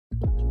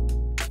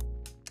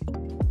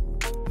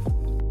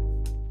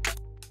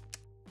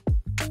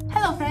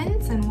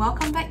friends, and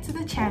welcome back to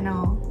the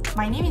channel.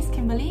 My name is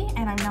Kimberly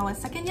and I'm now a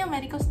second year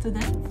medical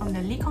student from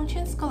the Lee Kong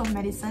Chian School of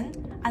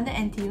Medicine under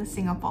NTU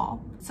Singapore.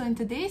 So in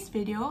today's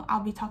video,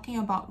 I'll be talking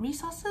about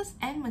resources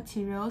and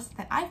materials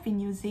that I've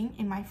been using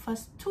in my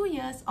first 2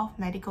 years of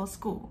medical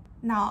school.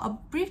 Now, a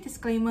brief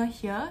disclaimer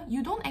here,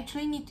 you don't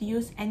actually need to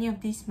use any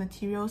of these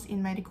materials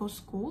in medical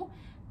school.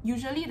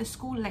 Usually the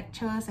school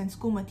lectures and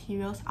school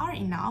materials are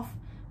enough.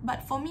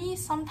 But for me,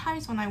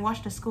 sometimes when I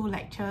watch the school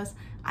lectures,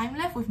 I'm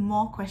left with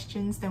more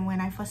questions than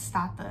when I first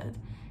started.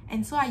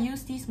 And so I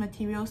use these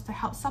materials to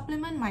help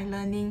supplement my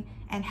learning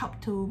and help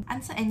to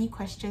answer any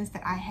questions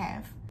that I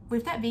have.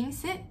 With that being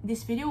said,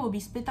 this video will be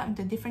split up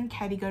into different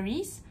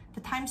categories,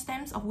 the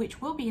timestamps of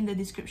which will be in the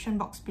description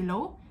box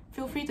below.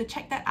 Feel free to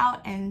check that out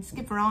and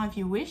skip around if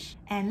you wish.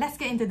 And let's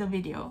get into the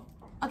video.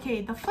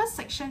 Okay, the first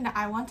section that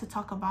I want to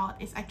talk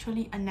about is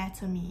actually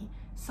anatomy.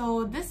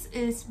 So this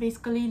is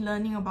basically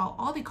learning about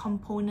all the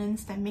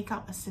components that make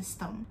up a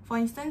system. For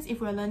instance, if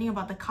we're learning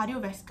about the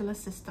cardiovascular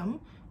system,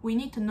 we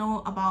need to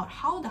know about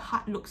how the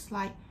heart looks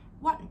like,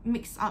 what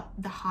makes up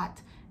the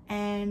heart,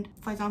 and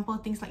for example,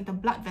 things like the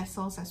blood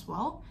vessels as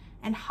well,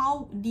 and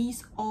how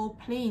these all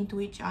play into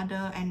each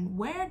other and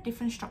where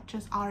different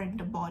structures are in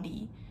the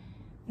body.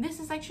 This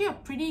is actually a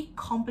pretty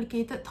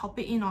complicated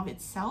topic in of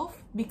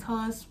itself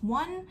because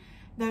one,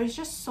 there is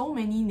just so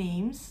many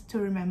names to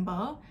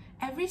remember.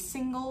 Every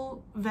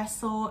single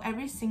vessel,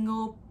 every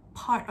single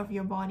part of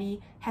your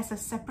body has a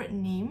separate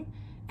name,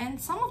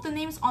 and some of the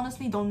names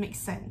honestly don't make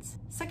sense.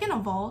 Second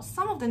of all,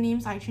 some of the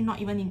names are actually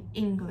not even in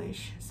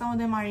English. Some of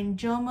them are in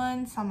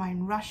German, some are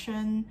in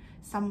Russian,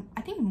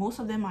 I think most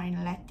of them are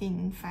in Latin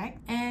in fact.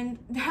 And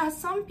there are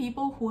some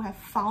people who have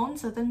found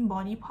certain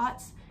body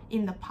parts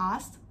in the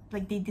past,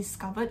 like they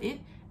discovered it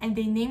and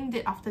they named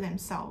it after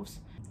themselves.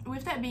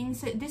 With that being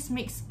said, this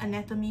makes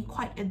anatomy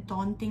quite a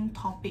daunting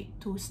topic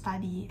to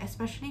study,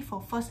 especially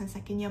for first and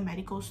second year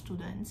medical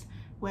students,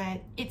 where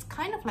it's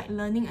kind of like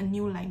learning a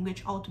new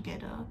language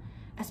altogether,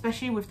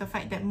 especially with the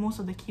fact that most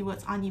of the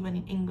keywords aren't even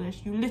in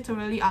English. You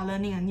literally are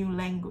learning a new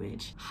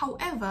language.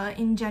 However,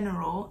 in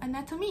general,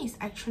 anatomy is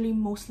actually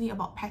mostly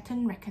about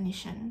pattern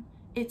recognition.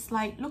 It's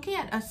like looking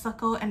at a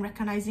circle and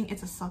recognizing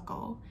it's a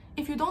circle.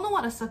 If you don't know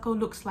what a circle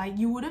looks like,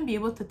 you wouldn't be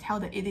able to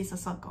tell that it is a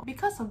circle.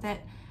 Because of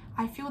that,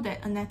 I feel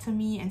that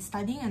anatomy and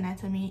studying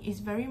anatomy is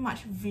very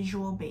much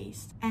visual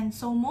based, and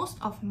so most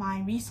of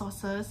my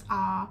resources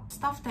are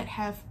stuff that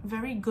have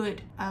very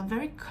good,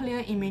 very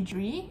clear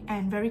imagery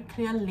and very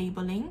clear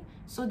labeling,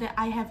 so that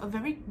I have a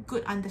very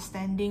good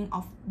understanding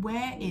of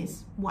where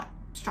is what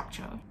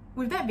structure.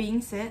 With that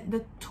being said,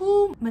 the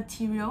two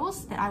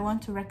materials that I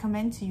want to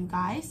recommend to you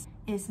guys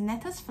is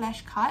Netter's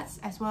flashcards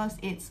as well as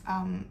its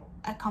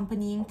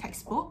accompanying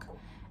textbook,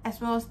 as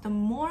well as the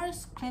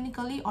Moore's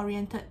clinically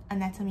oriented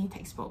anatomy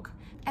textbook.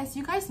 As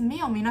you guys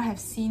may or may not have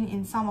seen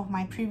in some of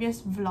my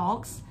previous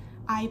vlogs,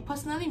 I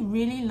personally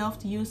really love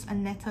to use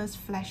Netter's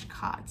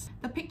flashcards.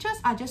 The pictures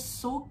are just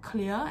so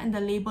clear and the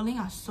labeling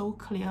are so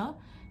clear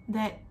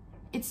that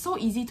it's so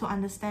easy to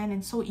understand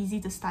and so easy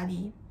to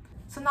study.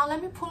 So now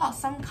let me pull out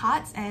some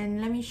cards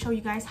and let me show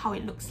you guys how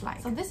it looks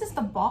like. So this is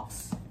the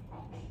box,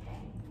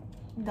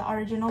 the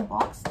original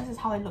box. This is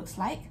how it looks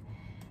like.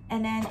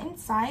 And then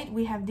inside,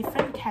 we have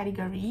different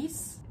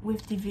categories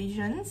with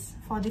divisions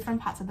for different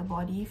parts of the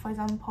body. For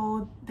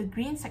example, the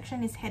green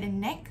section is head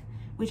and neck,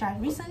 which I've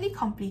recently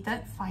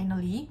completed,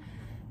 finally.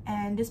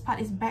 And this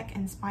part is back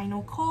and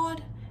spinal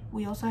cord.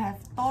 We also have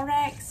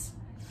thorax,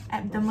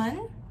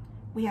 abdomen.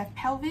 We have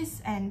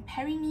pelvis and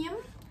perineum,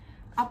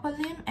 upper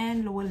limb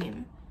and lower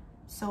limb.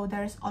 So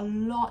there's a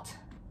lot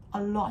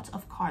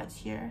of cards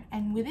here.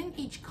 And within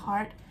each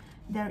card,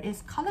 there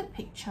is colored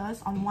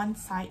pictures on one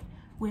side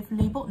with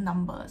labeled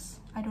numbers.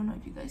 I don't know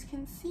if you guys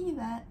can see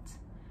that.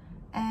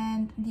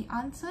 And the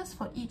answers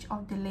for each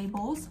of the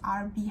labels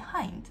are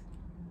behind.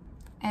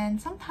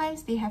 And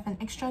sometimes they have an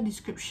extra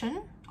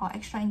description or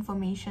extra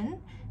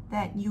information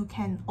that you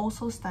can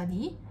also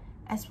study,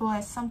 as well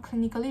as some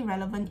clinically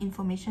relevant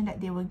information that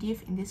they will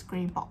give in this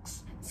grey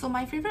box. So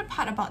my favorite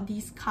part about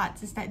these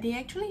cards is that they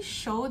actually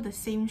show the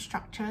same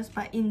structures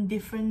but in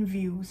different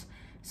views.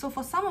 So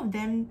for some of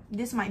them,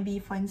 this might be,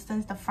 for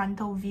instance, the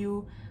frontal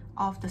view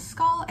of the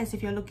skull, as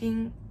if you're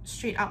looking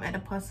straight up at a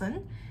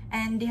person,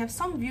 and they have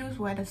some views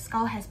where the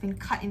skull has been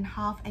cut in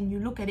half and you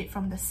look at it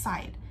from the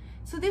side.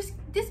 So this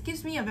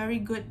gives me a very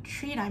good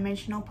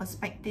three-dimensional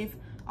perspective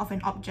of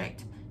an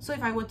object. So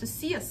if I were to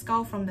see a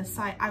skull from the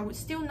side, I would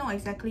still know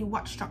exactly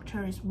what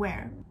structure is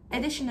where.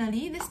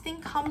 Additionally, this thing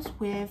comes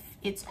with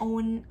its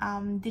own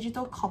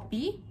digital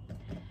copy,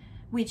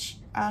 which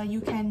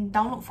you can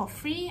download for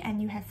free,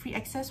 and you have free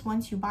access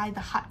once you buy the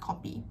hard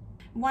copy.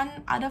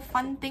 One other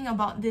fun thing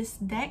about this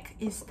deck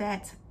is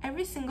that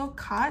every single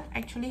card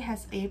actually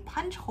has a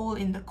punch hole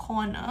in the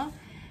corner,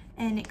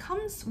 and it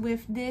comes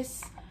with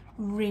this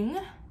ring,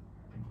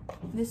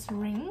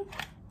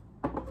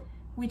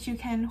 which you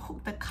can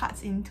hook the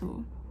cards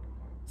into.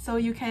 So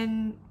you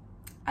can,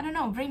 I don't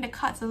know, bring the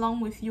cards along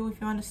with you if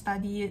you want to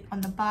study it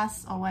on the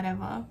bus or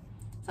whatever.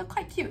 So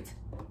quite cute.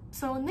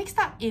 So next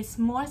up is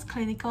Moore's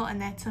Clinical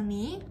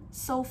Anatomy.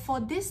 So for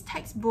this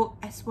textbook,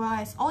 as well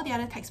as all the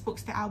other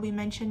textbooks that I'll be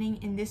mentioning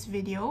in this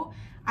video,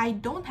 I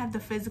don't have the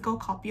physical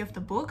copy of the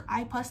book.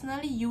 I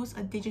personally use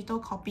a digital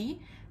copy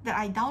that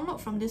I download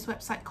from this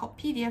website called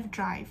PDF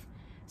Drive.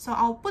 So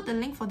I'll put the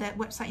link for that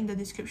website in the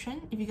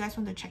description if you guys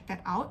want to check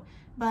that out.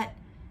 But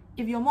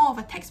if you're more of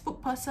a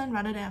textbook person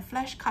rather than a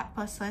flashcard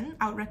person,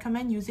 I would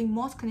recommend using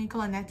Moore's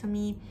Clinical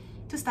Anatomy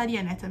to study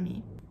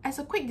anatomy. As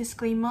a quick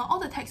disclaimer, all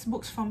the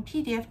textbooks from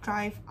PDF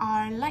Drive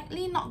are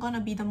likely not going to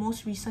be the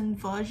most recent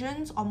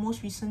versions or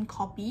most recent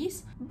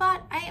copies,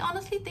 but I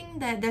honestly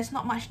think that there's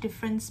not much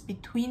difference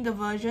between the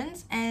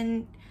versions,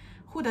 and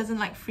who doesn't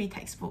like free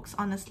textbooks,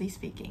 honestly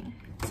speaking.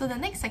 So the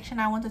next section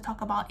I want to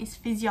talk about is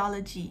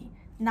physiology.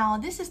 Now,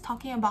 this is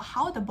talking about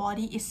how the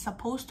body is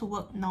supposed to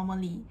work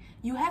normally.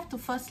 You have to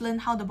first learn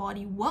how the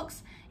body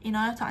works in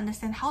order to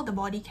understand how the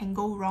body can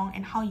go wrong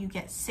and how you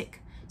get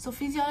sick. So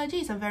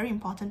physiology is a very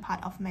important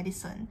part of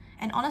medicine,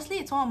 and honestly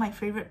it's one of my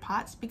favorite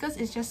parts because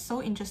it's just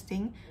so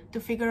interesting to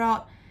figure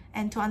out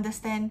and to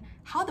understand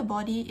how the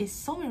body is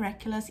so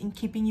miraculous in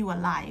keeping you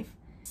alive.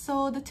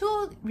 So the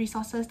two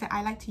resources that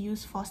I like to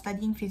use for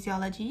studying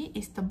physiology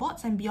is the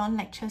Boards and Beyond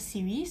lecture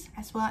series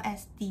as well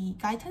as the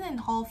Guyton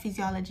and Hall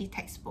Physiology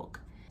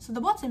textbook. So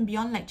the Boards and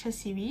Beyond lecture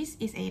series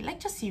is a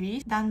lecture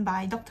series done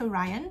by Dr.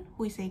 Ryan,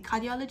 who is a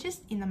cardiologist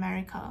in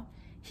America.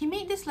 He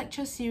made this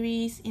lecture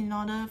series in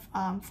order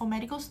for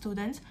medical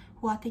students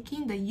who are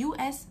taking the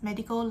US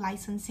Medical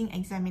Licensing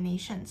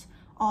Examinations,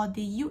 or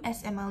the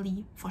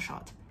USMLE for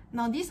short.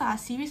 Now, these are a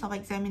series of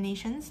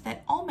examinations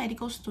that all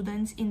medical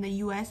students in the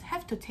US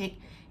have to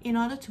take in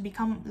order to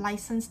become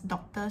licensed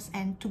doctors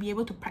and to be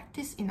able to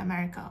practice in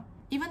America.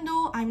 Even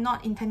though I'm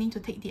not intending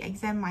to take the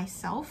exam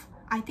myself,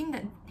 I think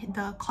that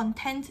the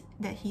content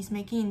that he's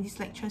making in this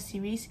lecture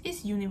series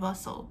is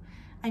universal.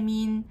 I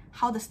mean,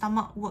 how the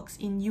stomach works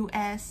in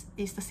US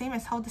is the same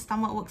as how the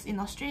stomach works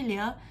in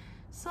Australia,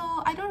 so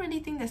I don't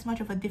really think there's much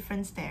of a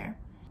difference there.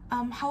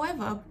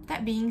 However,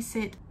 that being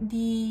said,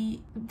 the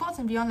Boards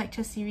and Beyond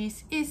lecture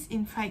series is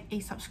in fact a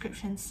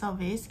subscription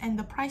service and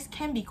the price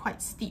can be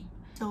quite steep.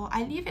 So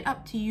I leave it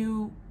up to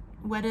you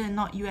whether or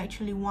not you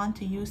actually want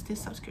to use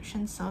this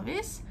subscription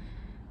service.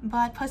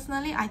 But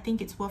personally, I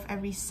think it's worth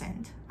every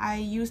cent. I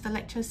use the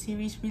lecture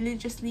series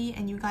religiously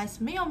and you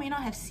guys may or may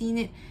not have seen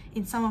it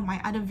in some of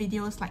my other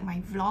videos like my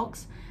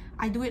vlogs.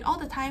 I do it all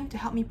the time to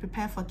help me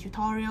prepare for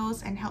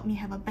tutorials and help me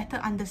have a better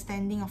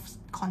understanding of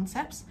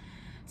concepts.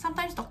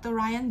 Sometimes Dr.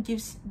 Ryan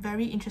gives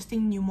very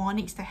interesting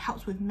mnemonics that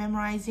helps with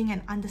memorizing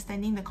and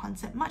understanding the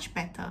concept much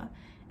better.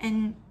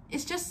 And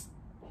it's just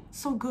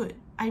so good.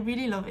 I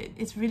really love it.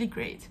 It's really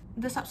great.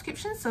 The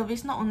subscription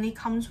service not only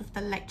comes with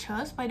the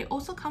lectures, but it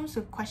also comes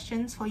with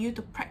questions for you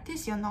to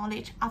practice your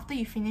knowledge after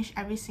you finish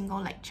every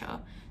single lecture.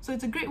 So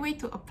it's a great way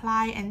to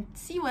apply and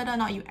see whether or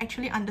not you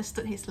actually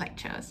understood his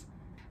lectures.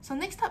 So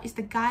next up is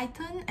the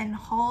Guyton and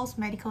Hall's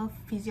Medical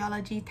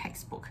Physiology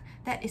textbook.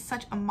 That is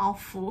such a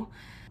mouthful.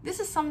 This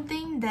is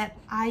something that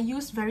I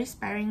use very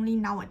sparingly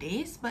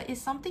nowadays, but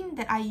it's something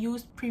that I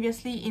used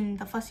previously in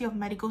the first year of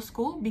medical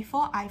school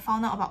before I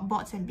found out about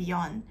Boards and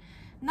Beyond.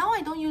 Now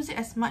I don't use it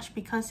as much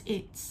because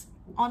it's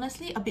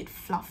honestly a bit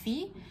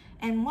fluffy,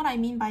 and what I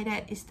mean by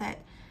that is that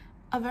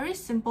a very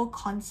simple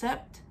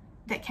concept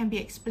that can be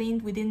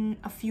explained within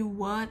a few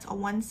words or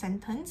one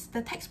sentence,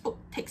 the textbook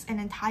takes an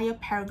entire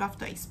paragraph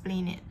to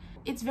explain it.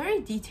 It's very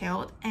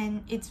detailed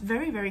and it's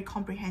very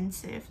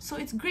comprehensive, so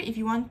it's great if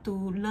you want to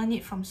learn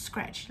it from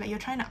scratch, like you're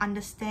trying to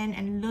understand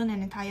and learn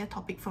an entire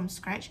topic from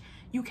scratch.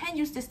 You can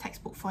use this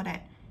textbook for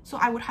that. So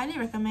I would highly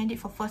recommend it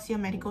for first year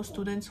medical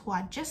students who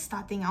are just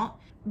starting out,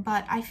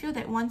 but I feel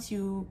that once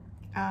you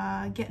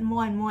get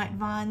more and more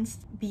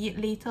advanced, be it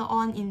later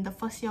on in the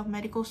first year of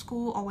medical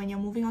school or when you're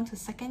moving on to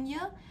second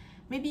year,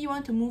 maybe you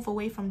want to move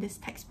away from this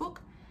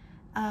textbook.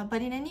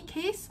 But in any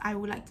case, I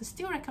would like to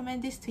still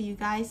recommend this to you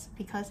guys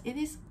because it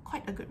is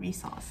quite a good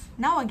resource.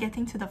 Now we're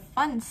getting to the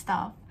fun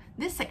stuff.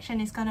 This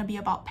section is going to be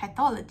about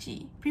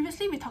pathology.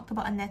 Previously, we talked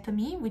about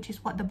anatomy, which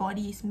is what the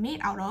body is made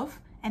out of,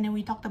 and then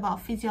we talked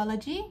about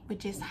physiology,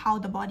 which is how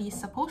the body is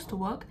supposed to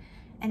work,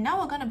 and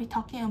now we're going to be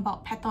talking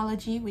about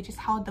pathology, which is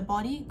how the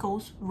body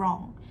goes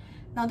wrong.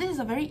 Now, this is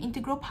a very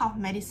integral part of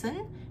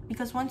medicine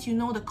because once you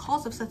know the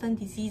cause of certain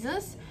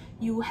diseases,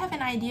 you have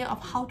an idea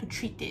of how to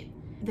treat it.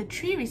 The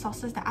three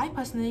resources that I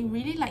personally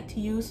really like to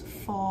use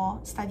for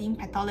studying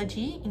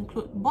pathology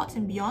include Boards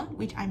and Beyond,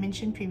 which I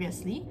mentioned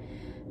previously,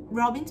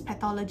 Robin's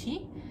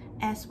Pathology,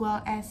 as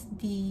well as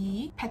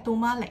the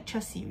Pathoma lecture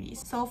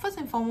series. So first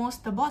and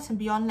foremost, the Boards and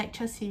Beyond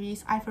lecture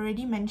series I've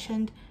already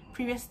mentioned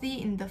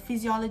previously in the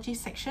physiology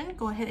section.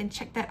 Go ahead and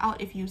check that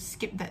out if you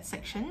skipped that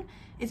section.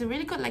 It's a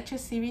really good lecture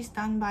series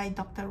done by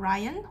Dr.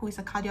 Ryan, who is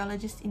a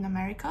cardiologist in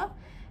America.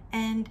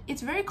 And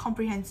it's very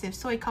comprehensive,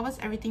 so it covers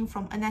everything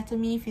from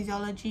anatomy,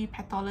 physiology,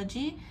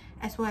 pathology,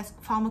 as well as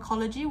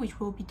pharmacology, which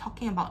we'll be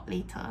talking about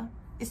later.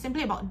 It's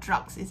simply about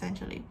drugs,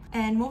 essentially.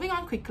 And moving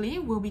on quickly,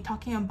 we'll be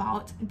talking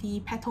about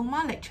the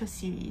Pathoma lecture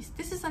series.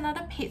 This is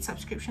another paid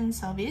subscription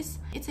service.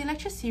 It's a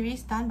lecture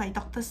series done by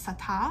Dr.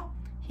 Sattar.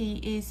 He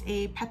is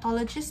a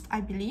pathologist, I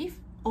believe,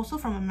 also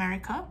from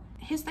America.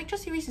 His lecture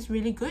series is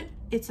really good.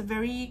 It's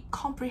very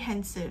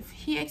comprehensive.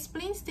 He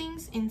explains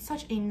things in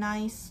such a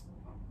nice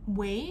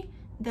way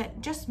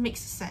that just makes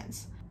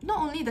sense.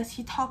 Not only does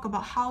he talk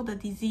about how the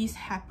disease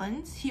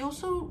happens, he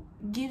also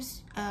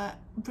gives a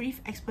brief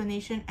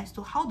explanation as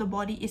to how the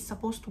body is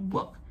supposed to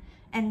work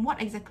and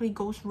what exactly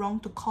goes wrong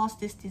to cause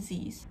this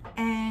disease.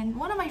 And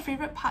one of my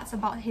favorite parts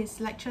about his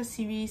lecture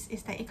series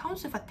is that it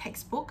comes with a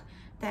textbook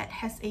that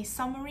has a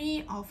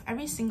summary of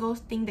every single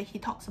thing that he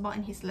talks about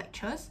in his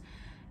lectures.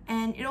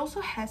 And it also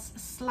has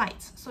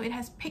slides, so it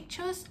has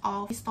pictures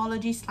of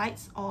histology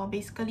slides, or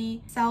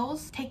basically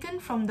cells taken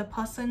from the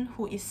person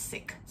who is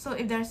sick. So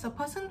if there's a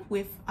person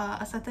with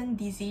a certain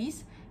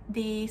disease,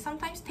 they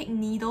sometimes take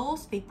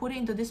needles, they put it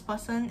into this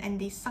person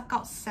and they suck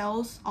out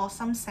cells or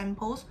some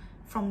samples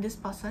from this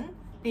person.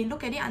 They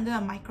look at it under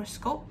a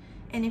microscope,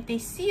 and if they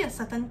see a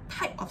certain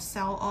type of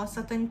cell or a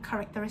certain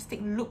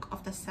characteristic look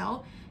of the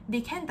cell, they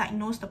can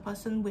diagnose the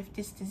person with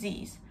this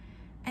disease.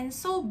 And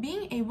so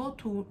being able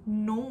to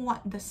know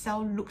what the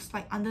cell looks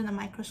like under the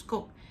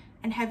microscope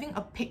and having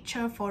a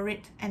picture for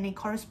it and a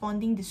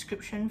corresponding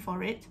description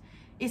for it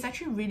is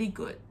actually really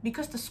good,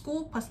 because the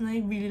school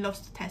personally really loves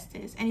to test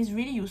this and is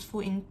really useful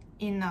in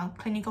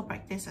clinical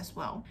practice as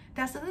well.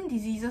 There are certain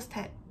diseases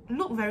that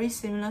look very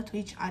similar to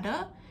each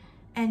other,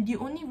 and the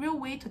only real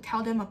way to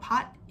tell them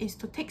apart is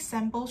to take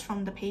samples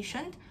from the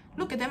patient,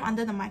 look at them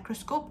under the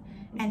microscope,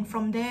 and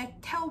from there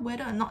tell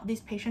whether or not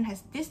this patient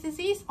has this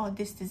disease or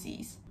this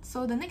disease.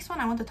 So the next one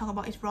I want to talk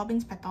about is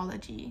Robbins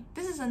Pathology.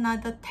 This is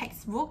another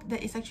textbook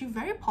that is actually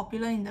very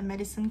popular in the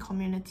medicine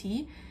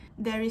community.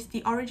 There is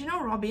the original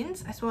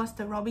Robbins as well as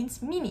the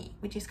Robbins Mini,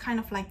 which is kind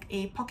of like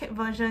a pocket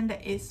version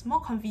that is more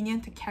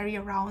convenient to carry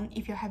around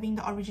if you're having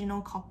the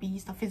original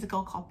copies, the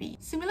physical copy.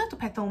 Similar to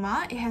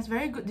Pathoma, it has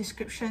very good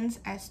descriptions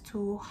as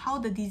to how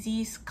the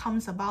disease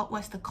comes about,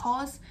 what's the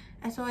cause,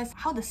 as well as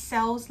how the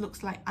cells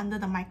looks like under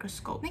the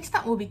microscope. Next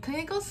up will be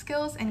clinical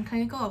skills and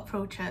clinical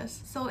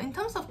approaches. So in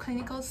terms of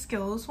clinical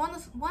skills,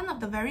 one of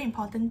the very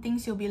important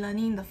things you'll be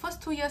learning in the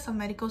first 2 years of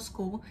medical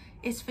school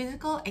is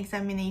physical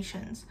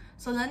examinations.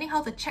 So learning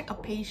how to check a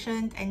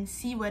patient and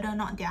see whether or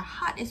not their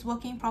heart is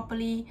working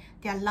properly,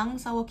 their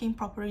lungs are working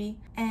properly.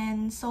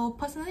 And so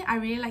personally, I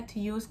really like to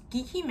use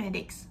Geeky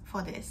Medics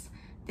for this.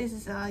 This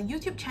is a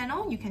YouTube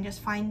channel. You can just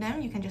find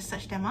them, you can just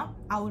search them up.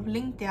 I will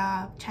link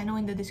their channel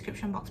in the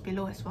description box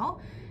below as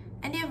well.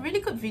 And they have really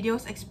good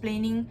videos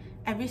explaining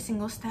every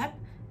single step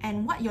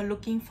and what you're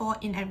looking for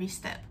in every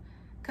step.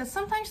 Because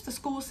sometimes the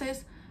school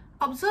says,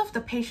 observe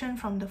the patient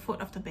from the foot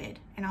of the bed.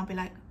 And I'll be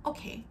like,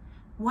 okay,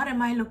 what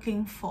am I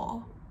looking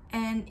for?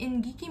 And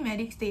in Geeky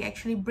Medics, they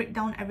actually break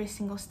down every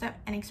single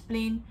step and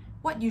explain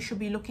what you should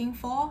be looking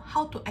for,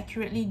 how to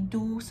accurately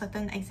do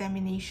certain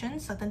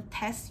examinations, certain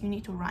tests you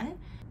need to run,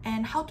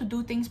 and how to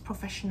do things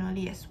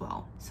professionally as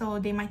well. So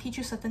they might teach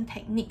you certain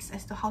techniques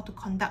as to how to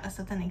conduct a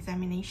certain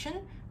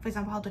examination. For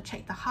example, how to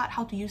check the heart,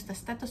 how to use the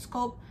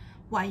stethoscope,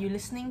 what are you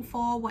listening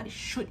for, what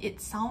should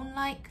it sound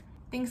like,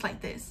 things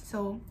like this.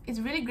 So it's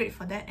really great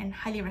for that and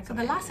highly recommend.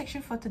 So the last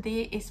section for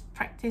today is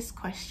practice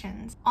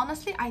questions.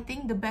 Honestly, I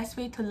think the best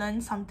way to learn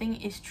something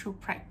is through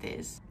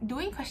practice.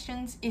 Doing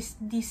questions is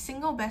the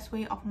single best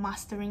way of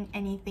mastering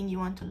anything you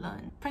want to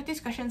learn.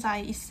 Practice questions are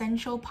an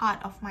essential part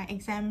of my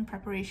exam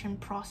preparation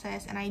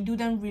process, and I do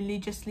them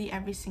religiously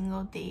every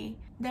single day.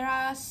 There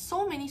are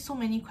so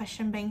many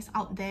question banks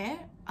out there.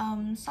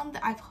 Some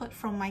that I've heard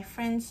from my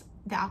friends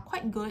that are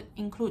quite good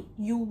include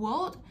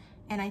UWorld,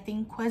 and I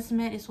think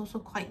QuestMed is also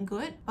quite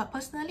good. But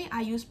personally, I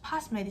use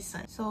Past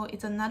Medicine. So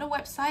it's another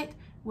website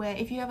where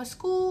if you have a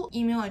school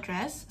email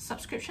address,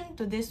 subscription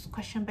to this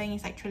question bank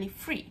is actually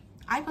free.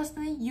 I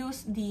personally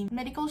use the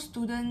medical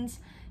students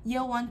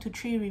year 1 to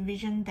 3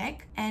 revision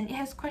deck, and it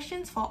has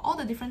questions for all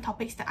the different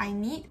topics that I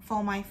need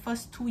for my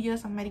first 2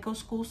 years of medical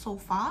school so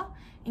far,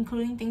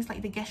 including things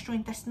like the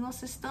gastrointestinal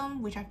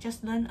system, which I've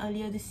just learned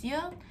earlier this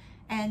year,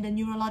 and the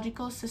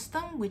neurological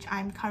system, which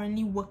I'm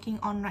currently working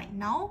on right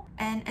now.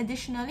 And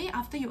additionally,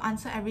 after you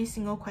answer every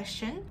single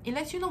question, it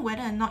lets you know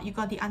whether or not you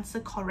got the answer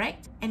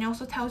correct, and it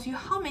also tells you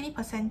how many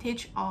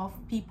percentage of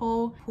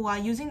people who are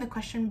using the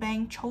question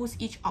bank chose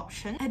each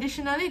option.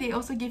 Additionally, they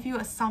also give you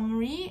a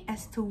summary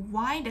as to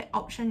why that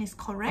option is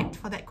correct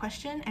for that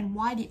question and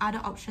why the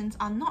other options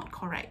are not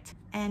correct.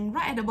 And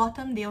right at the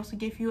bottom, they also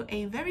give you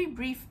a very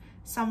brief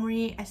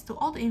summary as to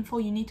all the info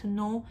you need to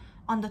know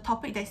on the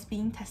topic that's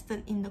being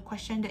tested in the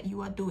question that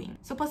you are doing.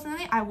 So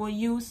personally, I will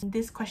use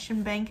this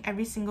question bank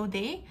every single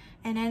day,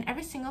 and then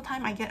every single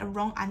time I get a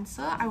wrong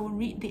answer, I will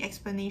read the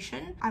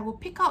explanation. I will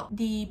pick out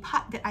the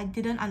part that I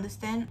didn't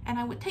understand, and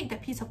I would take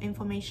that piece of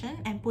information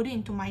and put it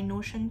into my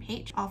Notion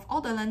page of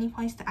all the learning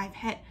points that I've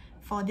had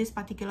for this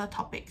particular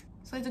topic.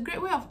 So it's a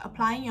great way of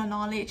applying your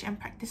knowledge and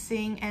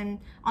practicing and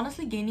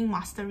honestly gaining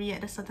mastery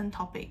at a certain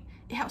topic.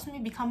 It helps me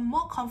become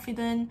more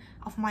confident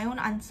of my own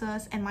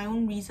answers and my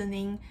own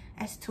reasoning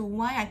as to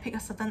why I pick a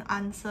certain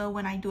answer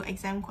when I do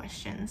exam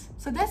questions.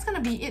 So that's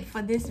gonna be it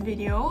for this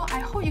video. I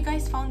hope you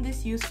guys found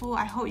this useful.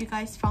 I hope you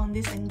guys found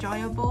this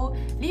enjoyable.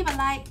 Leave a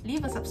like,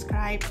 leave a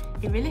subscribe.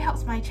 It really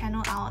helps my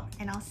channel out,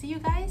 and I'll see you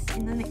guys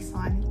in the next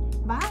one.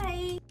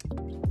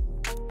 Bye!